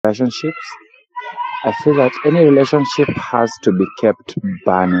relationships, I feel that any relationship has to be kept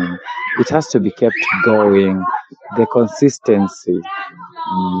burning. It has to be kept going. The consistency,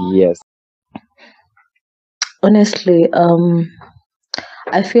 yes. Honestly,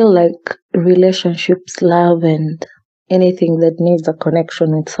 I feel like relationships, love, and anything that needs a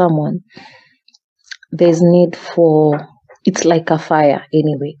connection with someone, there's need for it's like a fire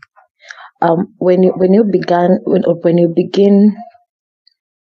anyway. When you begin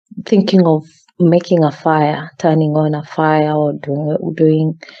thinking of making a fire, turning on a fire, or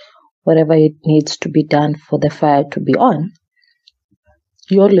doing whatever it needs to be done for the fire to be on,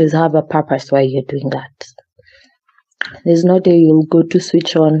 you always have a purpose why you're doing that. There's no day you'll go to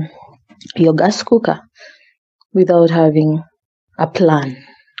switch on your gas cooker without having a plan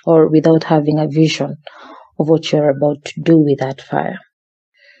or without having a vision of what you're about to do with that fire.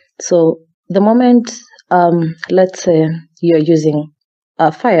 So the moment, let's say you're using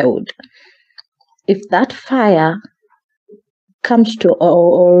a firewood, if that fire comes to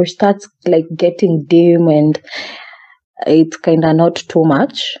or starts like getting dim and it's kind of not too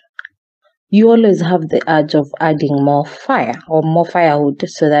much, you always have the urge of adding more fire or more firewood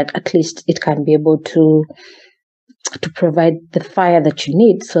so that at least it can be able to provide the fire that you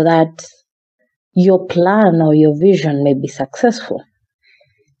need so that your plan or your vision may be successful.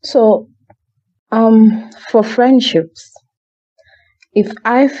 So for friendships, if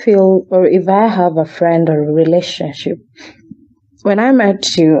I feel or if I have a friend or a relationship, when I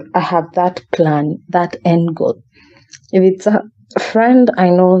met you, I have that plan, that end goal. If it's a friend, I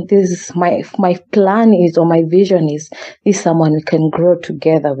know this is my plan is or my vision is this is someone we can grow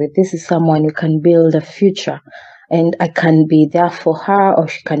together with. This is someone we can build a future, and I can be there for her or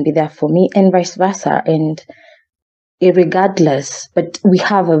she can be there for me, and vice versa. And regardless, but we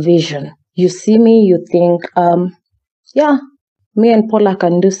have a vision. You see me, you think, yeah, me and Paula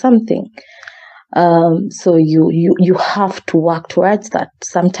can do something. So you have to work towards that.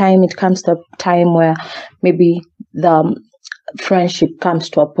 Sometimes it comes to a time where maybe the friendship comes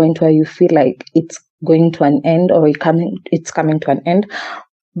to a point where you feel like it's going to an end or it's coming to an end.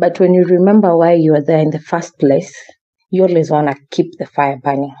 But when you remember why you were there in the first place, you always want to keep the fire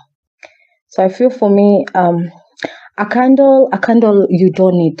burning. So I feel for me, a candle, you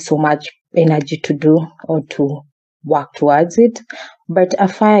don't need so much energy to do or to work towards it. But a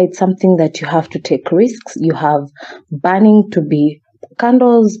fire, it's something that you have to take risks. You have burning to be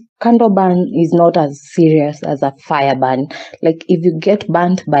candle burn is not as serious as a fire burn. Like if you get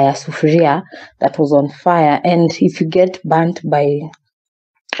burnt by a sufuria that was on fire, and if you get burnt by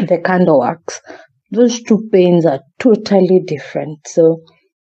the candle wax, those two pains are totally different. So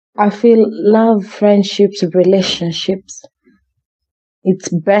I feel love, friendships, relationships, it's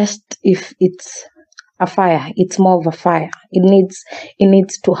best if it's a fire. It's more of a fire. It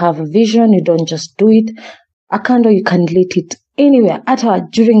needs to have a vision. You don't just do it. A candle, you can lit it anywhere,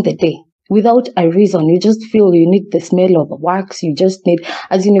 during the day, without a reason. You just feel you need the smell of wax. You just need,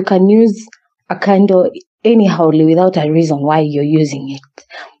 as in, you can use a candle anyhowly without a reason why you're using it.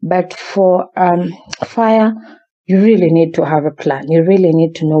 But for fire, you really need to have a plan. You really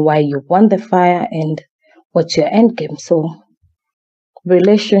need to know why you want the fire and what's your end game. So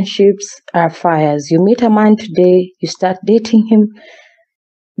relationships are fires. You meet a man today, you start dating him.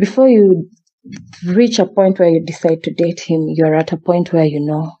 Before you reach a point where you decide to date him, you're at a point where you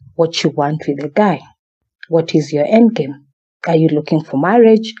know what you want with a guy. What is your end game? Are you looking for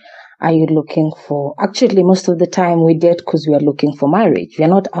marriage? Are you looking for... Actually, most of the time we date because we are looking for marriage. We are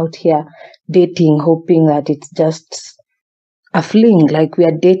not out here dating hoping that it's just a fling, like we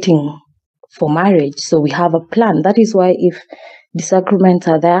are dating for marriage. So we have a plan. That is why if disagreements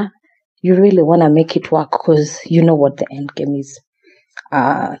are there, you really want to make it work because you know what the end game is.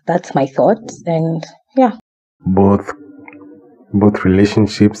 That's my thoughts, and yeah. Both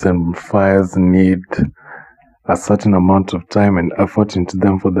relationships and fires need a certain amount of time and effort into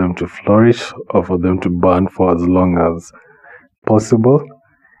them for them to flourish or for them to burn for as long as possible.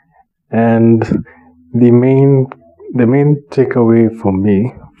 And the main takeaway for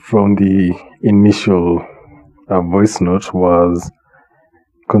me from the initial voice note was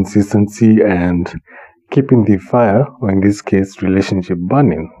consistency and keeping the fire, or in this case, relationship,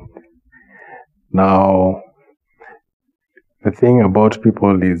 burning. Now, the thing about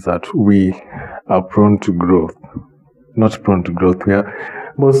people is that we are prone to growth. Not prone to growth, we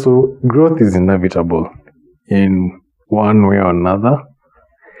are... Also, growth is inevitable in one way or another.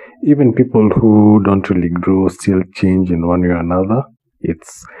 Even people who don't really grow still change in one way or another.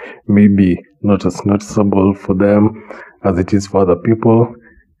 It's maybe not as noticeable for them as it is for other people.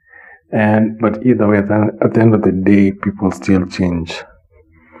 But either way, at the end of the day, people still change.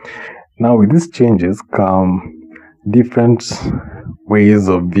 Now, with these changes come different ways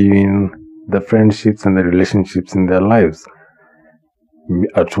of viewing the friendships and the relationships in their lives.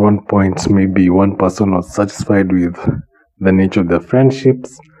 At one point, maybe one person was satisfied with the nature of their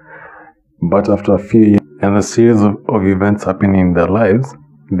friendships, but after a few years and a series of events happening in their lives,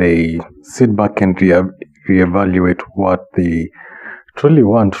 they sit back and reevaluate what they truly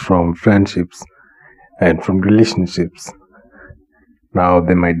want from friendships and from relationships. Now,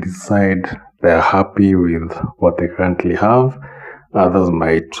 they might decide they're happy with what they currently have. Others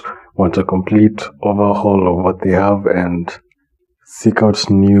might want a complete overhaul of what they have and seek out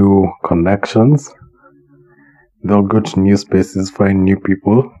new connections. They'll go to new spaces, find new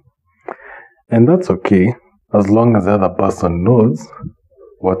people. And that's okay, as long as the other person knows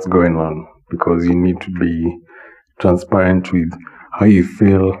what's going on, because you need to be transparent with how you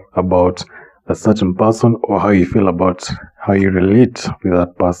feel about a certain person or how you feel about how you relate with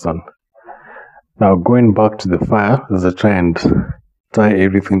that person. Now, going back to the fire, as I try and tie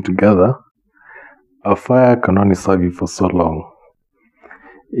everything together, a fire can only serve you for so long.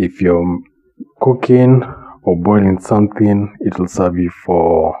 If you're cooking or boiling something, it will serve you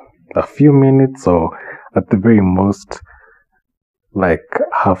for a few minutes, or at the very most, like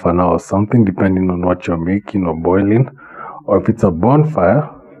half an hour or something, depending on what you're making or boiling. Or if it's a bonfire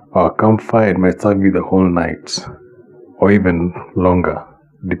or a campfire, it might serve you the whole night, or even longer,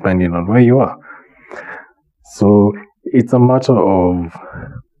 depending on where you are. So it's a matter of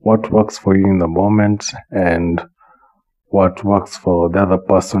what works for you in the moment and what works for the other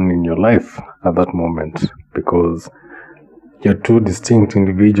person in your life at that moment, because you're two distinct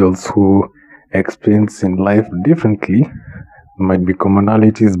individuals who experience in life differently. Might be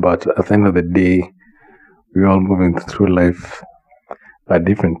commonalities, but at the end of the day, we're all moving through life at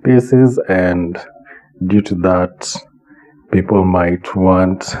different paces, and due to that, people might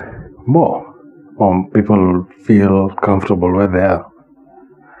want more, or people feel comfortable where they are.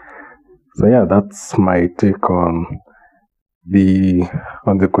 So yeah, that's my take on the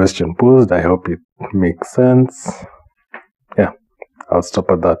question posed. I hope it makes sense. Yeah, I'll stop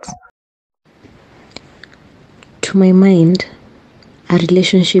at that. To my mind, a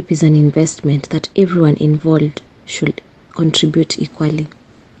relationship is an investment that everyone involved should contribute equally.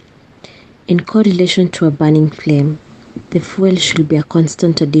 In correlation to a burning flame, the fuel should be a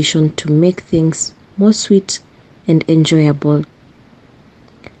constant addition to make things more sweet and enjoyable.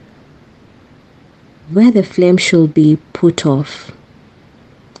 Where the flame should be put off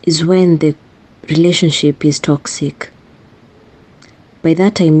is when the relationship is toxic. By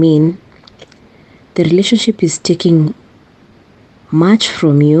that I mean, the relationship is taking much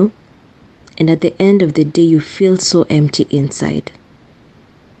from you, and at the end of the day, you feel so empty inside.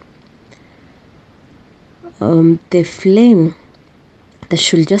 The flame that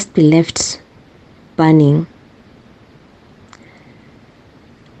should just be left burning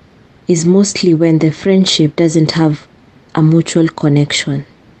is mostly when the friendship doesn't have a mutual connection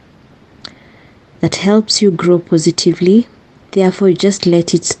that helps you grow positively. Therefore, you just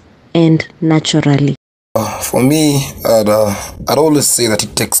let it end naturally. For me, I'd always say that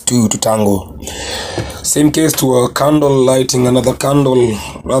it takes two to tango. Same case to a candle lighting another candle,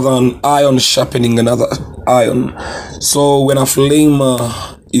 rather an iron sharpening another iron. So when a flame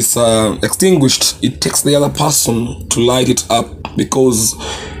is extinguished, it takes the other person to light it up, because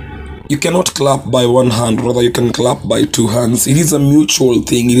you cannot clap by one hand, rather you can clap by two hands. It is a mutual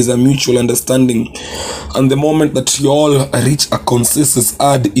thing, it is a mutual understanding. And the moment that you all reach a consensus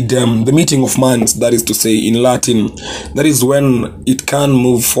ad idem, the meeting of minds, that is to say in Latin, that is when it can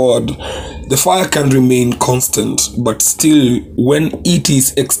move forward. The fire can remain constant, but still when it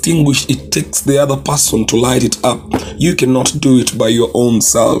is extinguished, it takes the other person to light it up. You cannot do it by your own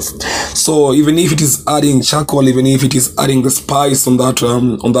self. So even if it is adding charcoal, even if it is adding the spice on that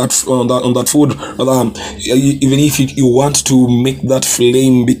food, even if you want to make that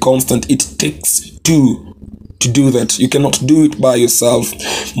flame be constant, it takes two to do that. You cannot do it by yourself.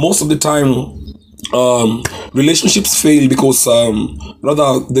 Most of the time, relationships fail because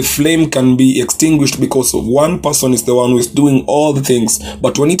rather the flame can be extinguished because one person is the one who is doing all the things.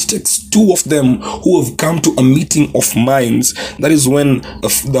 But when it takes two of them who have come to a meeting of minds, that is when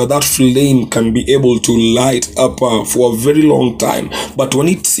that flame can be able to light up for a very long time. But when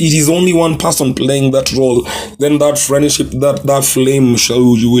it is only one person playing that role, then that friendship, that flame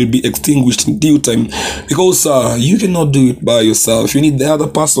will be extinguished in due time, because you cannot do it by yourself. You need the other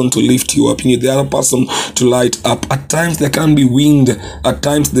person to lift you up. You need the other person person to light up. At times there can be wind, at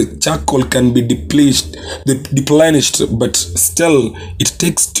times the charcoal can be deplenished, but still it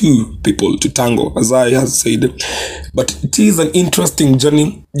takes two people to tango, as I have said. But it is an interesting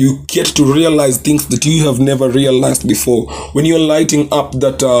journey. You get to realize things that you have never realized before. When you're lighting up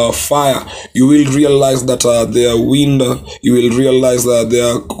that fire, you will realize that there are wind, you will realize that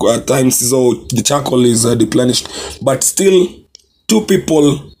there are times the charcoal is deplenished, but still two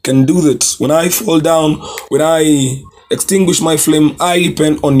people can do that. When I fall down, when I extinguish my flame, I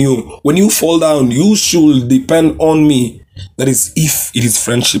depend on you. When you fall down, you should depend on me. That is if it is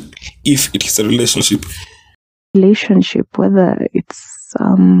friendship, if it is a relationship. Whether it's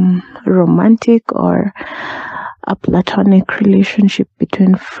romantic or a platonic relationship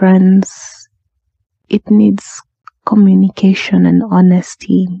between friends, it needs communication and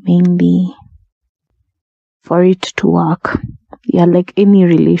honesty mainly for it to work. Yeah, like any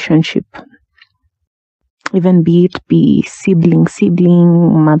relationship, even be sibling,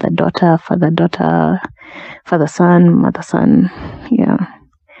 mother-daughter, father-daughter, father-son, mother-son. Yeah.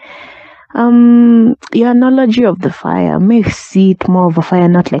 Your analogy of the fire makes see it more of a fire,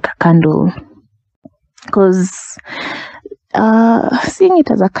 not like a candle. Because seeing it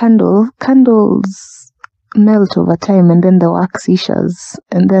as a candle, candles melt over time and then the wax issues.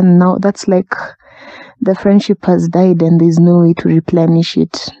 And then now that's like the friendship has died and there's no way to replenish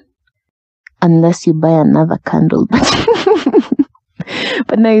it unless you buy another candle.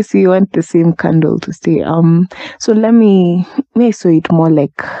 But now you see you want the same candle to stay. So may I saw it more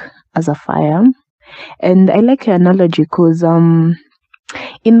like as a fire. And I like your analogy because in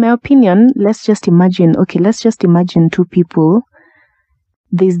my opinion, let's just imagine two people.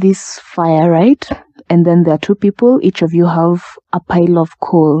 There's this fire, right? And then there are two people, each of you have a pile of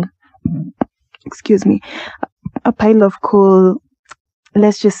coal. Excuse me. A pile of coal,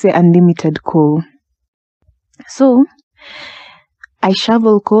 let's just say unlimited coal. So I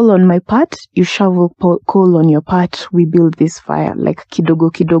shovel coal on my part, you shovel coal on your part, we build this fire, like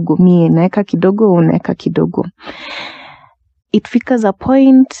kidogo kidogo, mi naeka kidogo, unaeka kidogo. It figures a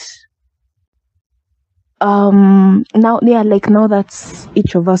point, now that's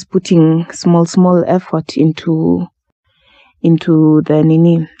each of us putting small effort into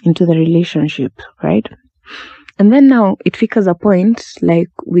the relationship, right? And then now it figures a point,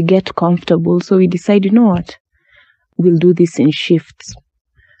 like we get comfortable, so we decide, you know what? We'll do this in shifts.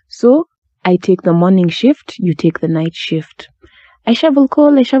 So I take the morning shift, you take the night shift. I shovel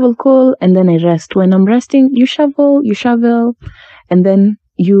coal, and then I rest. When I'm resting, you shovel, and then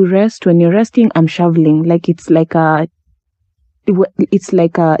you rest. When you're resting, I'm shoveling. Like it's like a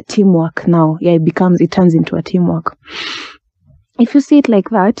teamwork now. Yeah, it turns into a teamwork. If you see it like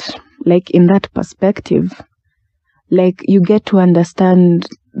that, like in that perspective, like you get to understand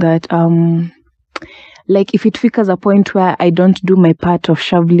that like if it figures a point where I don't do my part of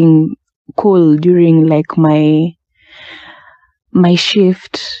shoveling coal during like my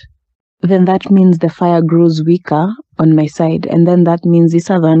shift, then that means the fire grows weaker on my side, and then that means this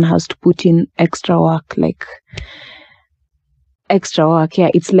other one has to put in extra work. Yeah,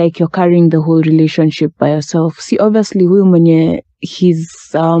 it's like you're carrying the whole relationship by yourself. See, obviously huyu mwenye he's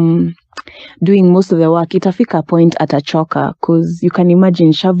doing most of the work, itafika a point atachoka, because you can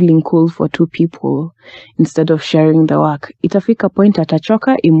imagine shoveling coal for two people instead of sharing the work. Itafika a point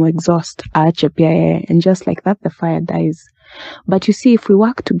atachoka, imu exhaust, aache pia yeye, and just like that the fire dies. But you see, if we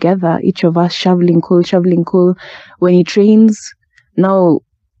work together, each of us shoveling coal, when it rains, now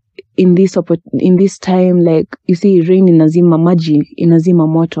in this time, like you see, rain inazima maji, inazima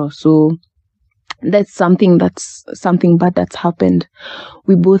moto. So that's something bad that's happened.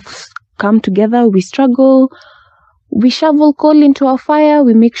 We both come together, we struggle, we shovel coal into our fire,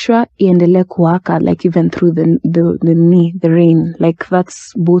 we make sure iendele kuwaka, like even through the rain. Like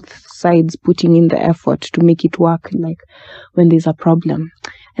that's both sides putting in the effort to make it work, like when there's a problem.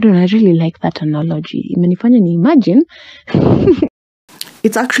 I really like that analogy. Imenifanya ni imagine.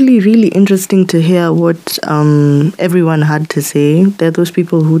 It's actually really interesting to hear what everyone had to say. There are those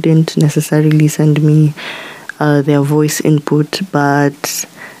people who didn't necessarily send me their voice input, but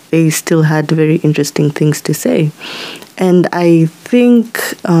they still had very interesting things to say. And I think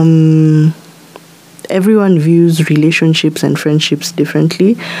everyone views relationships and friendships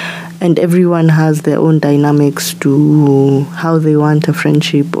differently, and everyone has their own dynamics to how they want a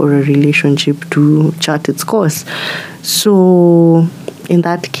friendship or a relationship to chart its course. So in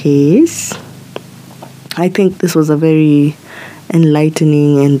that case, I think this was a very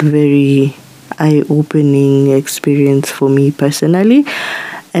enlightening and very eye-opening experience for me personally.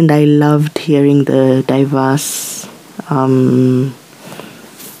 And I loved hearing the diverse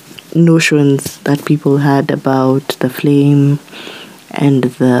notions that people had about the flame and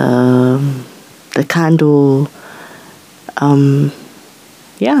the candle.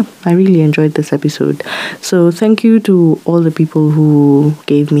 Yeah, I really enjoyed this episode. So thank you to all the people who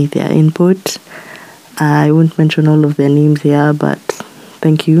gave me their input. I won't mention all of their names here, but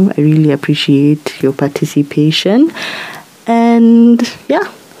thank you. I really appreciate your participation. And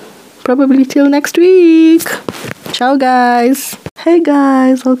yeah, probably till next week. Ciao, guys. Hey,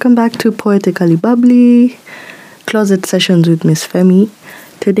 guys. Welcome back to Poetically Bubbly Closet Sessions with Miss Femi.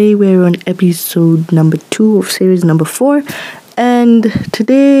 Today we're on episode number 2 of series number 4. And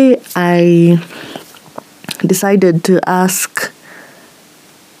today I decided to ask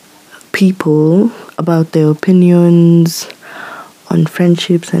people about their opinions on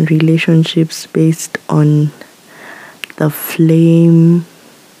friendships and relationships based on the flame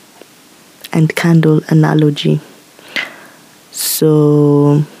and candle analogy.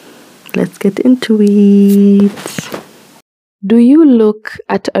 So let's get into it. Do you look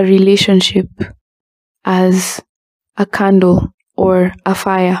at a relationship as a candle or a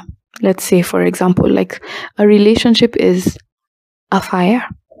fire? Let's say, for example, like a relationship is a fire.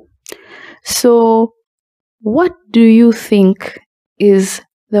 So what do you think is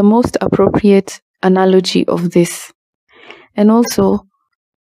the most appropriate analogy of this? And also,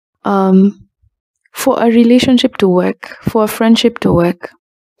 for a relationship to work, for a friendship to work,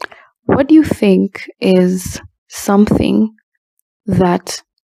 what do you think is something that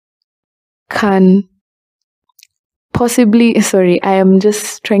can possibly, I am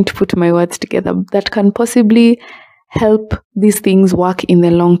just trying to put my words together, that can possibly help these things work in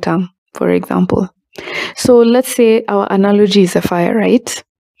the long term, for example? So let's say our analogy is a fire, right?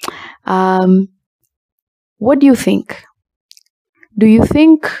 What do you think? Do you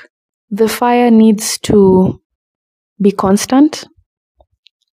think the fire needs to be constant?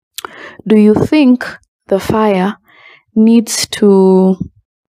 Do you think the fire needs to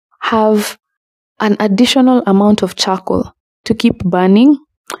have an additional amount of charcoal to keep burning,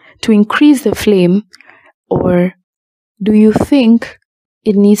 to increase the flame, or do you think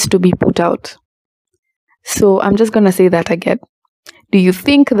it needs to be put out? So I'm just going to say that again. Do you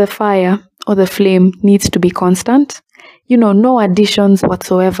think the fire or the flame needs to be constant? No additions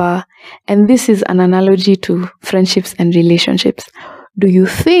whatsoever. And this is an analogy to friendships and relationships. Do you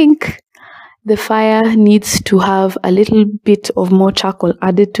think the fire needs to have a little bit of more charcoal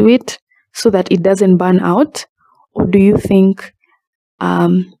added to it so that it doesn't burn out? Or do you think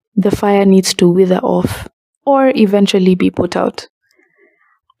the fire needs to wither off or eventually be put out?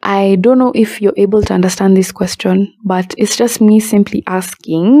 I don't know if you're able to understand this question, but it's just me simply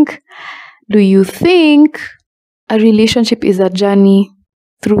asking, do you think a relationship is a journey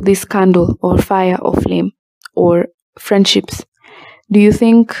through this candle or fire or flame, or friendships? Do you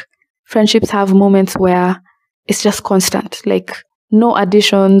think friendships have moments where it's just constant, like no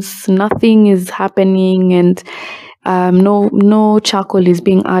additions, nothing is happening, and no charcoal is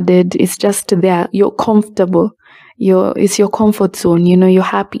being added? It's just there. You're comfortable. It's your comfort zone. You're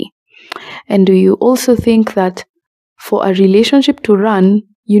happy. And do you also think that for a relationship to run,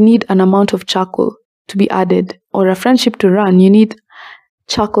 you need an amount of charcoal to be added, or a friendship to run, you need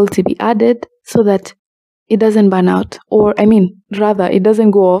charcoal to be added so that it doesn't burn out, or rather it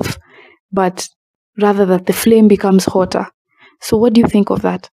doesn't go off, but rather that the flame becomes hotter? So what do you think of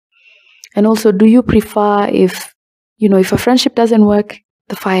that? And also, do you prefer if a friendship doesn't work,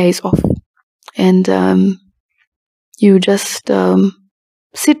 the fire is off, and you just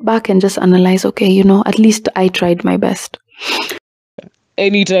sit back and just analyze, okay, at least I tried my best?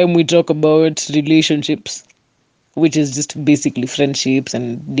 Anytime we talk about relationships, which is just basically friendships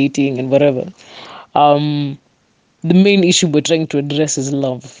and dating and whatever, the main issue we're trying to address is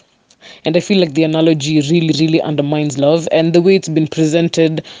love. And I feel like the analogy really, really undermines love, and the way it's been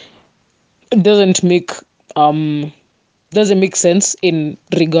presented doesn't make sense in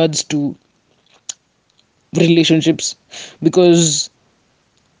regards to relationships, because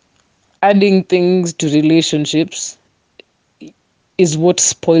adding things to relationships is what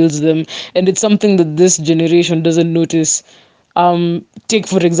spoils them, and it's something that this generation doesn't notice. Take,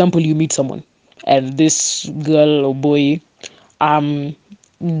 for example, you meet someone, and this girl or boy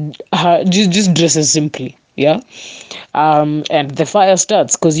just dresses simply, yeah, and the fire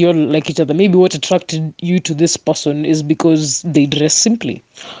starts because you're like each other. Maybe what attracted you to this person is because they dress simply,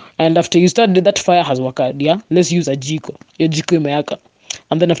 and after you start, that fire has worked, yeah. Let's use a jiko. Your jiko imeaka,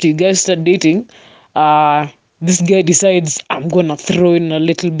 and then after you guys start dating, this guy decides, I'm gonna throw in a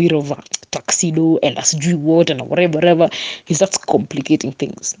little bit of a tuxedo and a sijui what and whatever. He starts complicating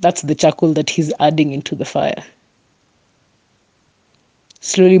things. That's the charcoal that he's adding into the fire.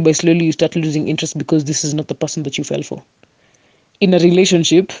 slowly by slowly you start losing interest because this is not the person that you fell for. In a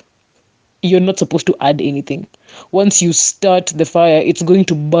relationship, you're not supposed to add anything. Once you start the fire, it's going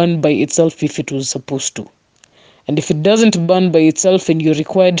to burn by itself if it was supposed to. And if it doesn't burn by itself and you're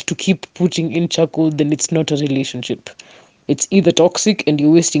required to keep putting in charcoal, then it's not a relationship. It's either toxic and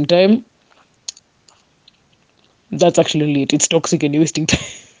you're wasting time. That's actually it. It's toxic and you're wasting time.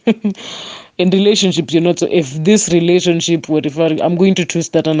 In relationships, you're not. So if this relationship were referring, I'm going to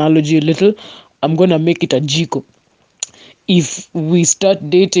twist that analogy a little. I'm going to make it a jiko. If we start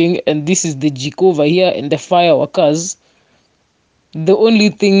dating and this is the jiko over here and the fire occurs, the only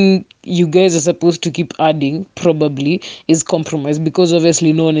thing you guys are supposed to keep adding probably is compromise, because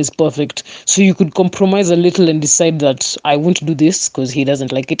obviously no one is perfect. So you could compromise a little and decide that I won't do this because he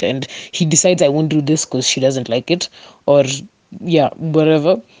doesn't like it, and he decides I won't do this because she doesn't like it, or yeah,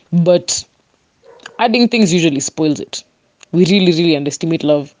 whatever. But adding things usually spoils it. We really underestimate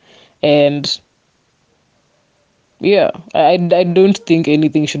love, and yeah, I don't think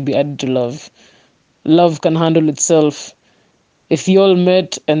anything should be added to love. Love can handle itself. If you all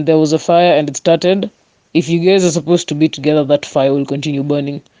met and there was a fire and it started, if you guys are supposed to be together, that fire will continue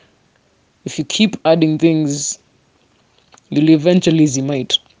burning. If you keep adding things, you'll eventually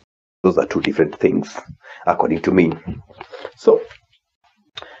might. Those are two different things, according to me. So,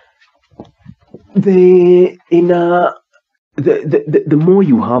 the more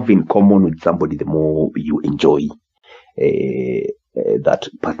you have in common with somebody, the more you enjoy that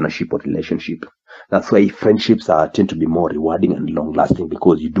partnership or relationship. That's why friendships tend to be more rewarding and long lasting,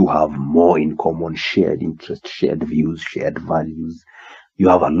 because you do have more in common, shared interests, shared views, shared values. You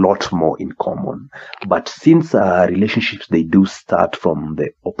have a lot more in common. But since relationships, they do start from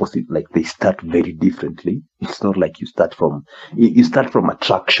the opposite, like they start very differently. It's not like you start from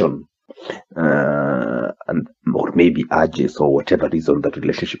attraction, and or maybe urges or whatever reason that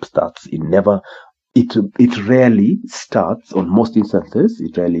relationship starts. It rarely starts, on most instances,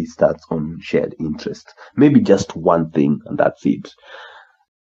 it rarely starts on shared interest. Maybe just one thing, and that's it.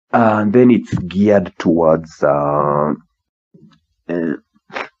 And then it's geared towards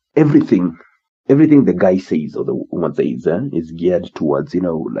everything the guy says or the woman says is geared towards,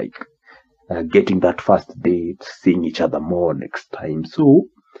 like getting that first date, seeing each other more next time. So,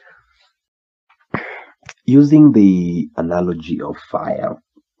 using the analogy of fire,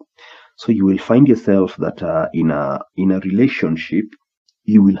 so you will find yourself that in a relationship,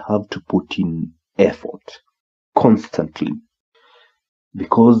 you will have to put in effort constantly,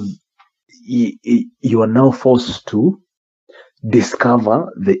 because you are now forced to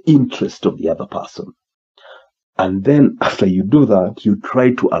discover the interest of the other person. And then after you do that, you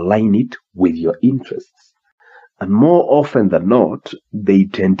try to align it with your interests. And more often than not, they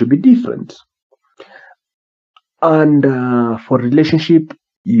tend to be different. And for relationship,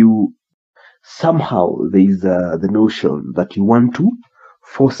 somehow there is the notion that you want to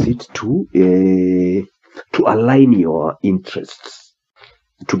force it to align your interests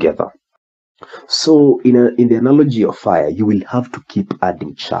together. So in the analogy of fire, you will have to keep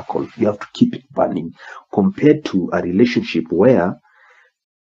adding charcoal. You have to keep it burning, compared to a relationship where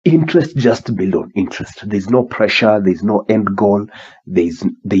interest just build on interest. There's no pressure. There's no end goal. There's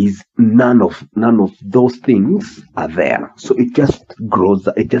none of those things are there. So it just grows.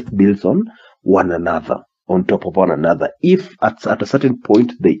 It just builds on one another, on top of one another. If at a certain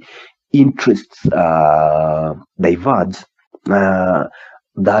point the interests diverge,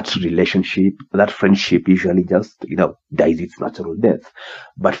 that relationship, that friendship usually just dies its natural death.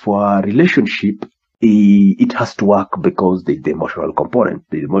 But for a relationship, it has to work, because the emotional component,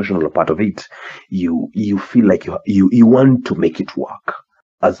 the emotional part of it, you feel like you want to make it work,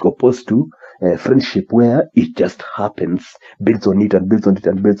 as opposed to a friendship where it just happens, builds on it and builds on it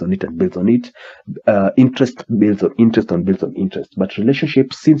and builds on it and builds on it. Interest builds on interest and builds on interest. But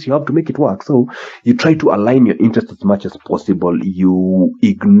relationship, since you have to make it work, so you try to align your interest as much as possible. You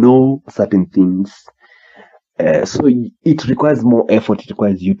ignore certain things. So it requires more effort. It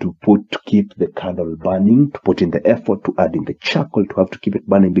requires you to keep the candle burning, to put in the effort, to add in the charcoal, to have to keep it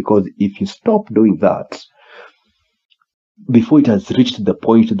burning. Because if you stop doing that, before it has reached the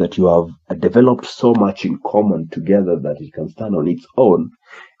point that you have developed so much in common together that it can stand on its own,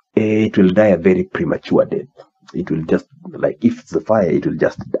 it will die a very premature death. It will just, like if it's a fire, it will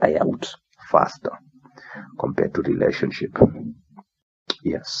just die out faster compared to relationship.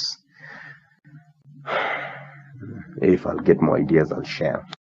 Yes. If I'll get more ideas, I'll share.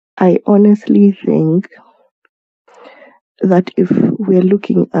 I honestly think that if we're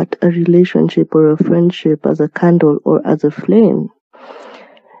looking at a relationship or a friendship as a candle or as a flame,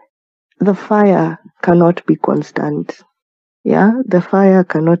 the fire cannot be constant. Yeah, the fire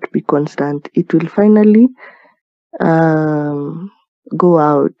cannot be constant. It will finally go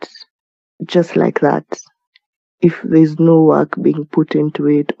out just like that if there's no work being put into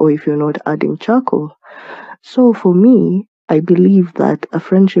it or if you're not adding charcoal. So for me, I believe that a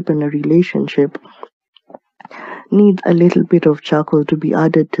friendship and a relationship needs a little bit of charcoal to be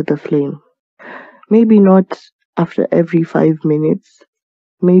added to the flame. Maybe not after every 5 minutes,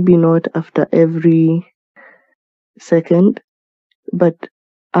 maybe not after every second, but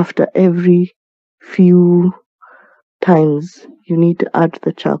after every few times you need to add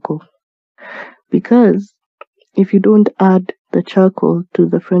the charcoal. Because if you don't add the charcoal to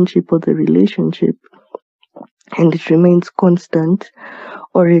the friendship or the relationship and it remains constant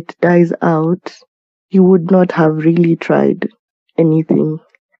or it dies out, you would not have really tried anything.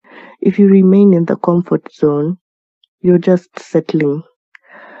 If you remain in the comfort zone, you're just settling.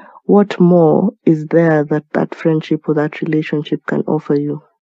 What more is there that that friendship or that relationship can offer you?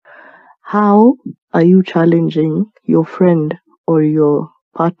 How are you challenging your friend or your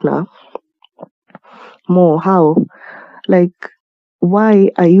partner more? How? Like, why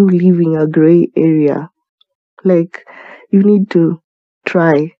are you leaving a gray area? Like, you need to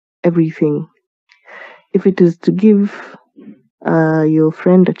try everything. If it is to give your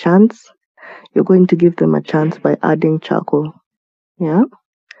friend a chance, you're going to give them a chance by adding charcoal. Yeah.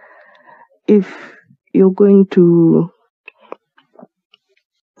 If you're going to,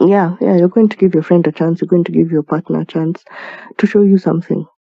 you're going to give your friend a chance, you're going to give your partner a chance to show you something,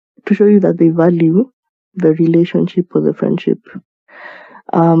 to show you that they value the relationship or the friendship.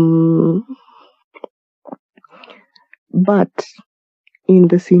 But in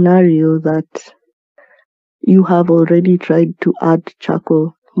the scenario that you have already tried to add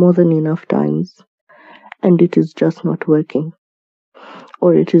charcoal more than enough times and it is just not working,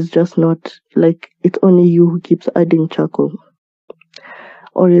 or it is just not, like, it's only you who keeps adding charcoal,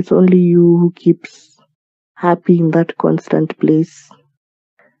 or it's only you who keeps happy in that constant place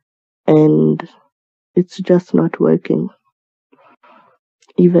and it's just not working,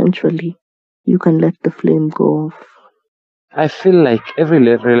 eventually you can let the flame go off. I feel like every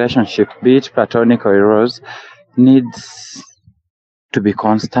relationship, be it platonic or eros, needs to be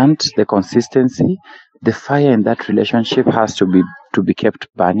constant. The consistency, the fire in that relationship has to be kept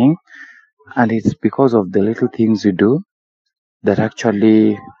burning, and it's because of the little things you do that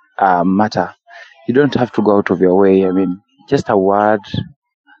actually matter. You don't have to go out of your way. I mean, just a word,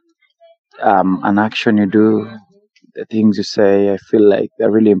 an action you do, the things you say. I feel like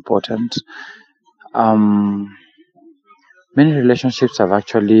they're really important. Many relationships have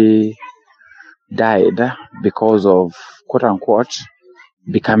actually died because of, quote unquote,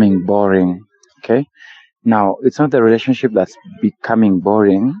 becoming boring. Okay, now it's not the relationship that's becoming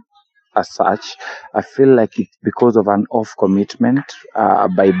boring as such. I feel like it's because of an off commitment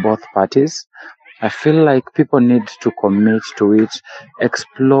by both parties. I feel like people need to commit to it,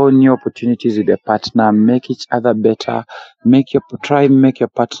 explore new opportunities with their partner, make each other better, make your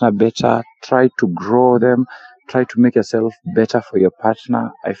partner better, try to grow them, try to make yourself better for your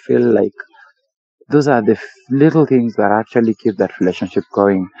partner. I feel like those are the little things that actually keep that relationship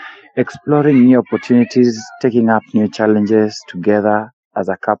going. Exploring new opportunities, taking up new challenges together as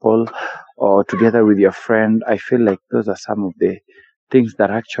a couple or together with your friend. I feel like those are some of the things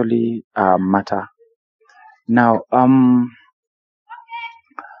that actually matter. Now, I'll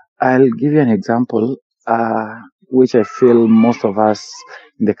give you an example, which I feel most of us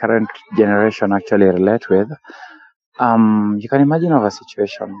in the current generation actually relate with. You can imagine of a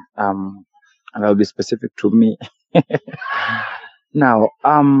situation, and I'll be specific to me. Now,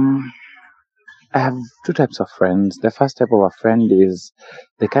 I have two types of friends. The first type of a friend is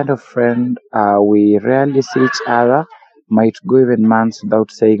the kind of friend we rarely see each other, might go even months without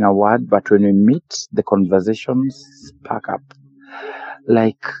saying a word, but when we meet, the conversations spark up.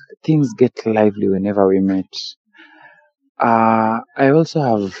 Like, things get lively whenever we meet. I also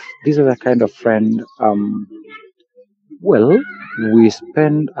have this other kind of friend. Well, we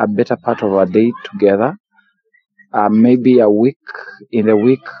spend a better part of our day together. Maybe a week, in a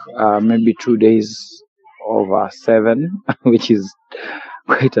week, maybe 2 days over 7, which is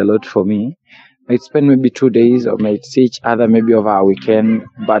quite a lot for me. Might spend maybe 2 days or might see each other maybe over a weekend.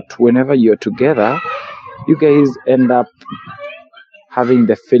 But whenever you're together, you guys end up having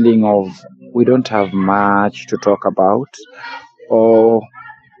the feeling of we don't have much to talk about. Or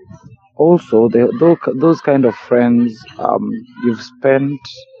also those kind of friends you spend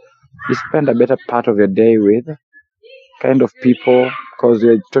a better part of your day with, kind of people, because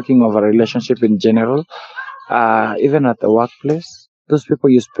you're talking of a relationship in general, even at the workplace. those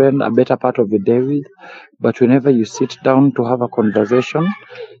people you spend a better part of the day with, but whenever you sit down to have a conversation,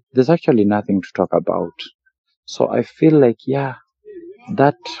 there's actually nothing to talk about. So I feel like, yeah,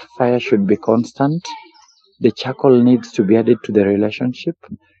 that fire should be constant. The charcoal needs to be added to the relationship,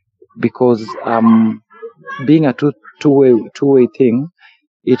 because being a two-way thing,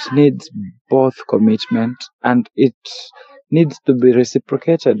 it needs both commitment and it needs to be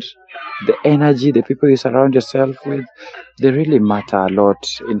reciprocated. The energy, the people you surround yourself with, they really matter a lot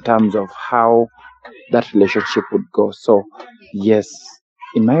in terms of how that relationship would go. So yes,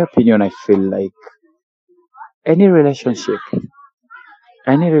 in my opinion, I feel like any relationship,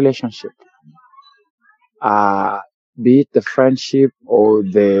 be it the friendship or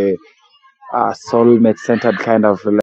the soulmate centered kind of relationship,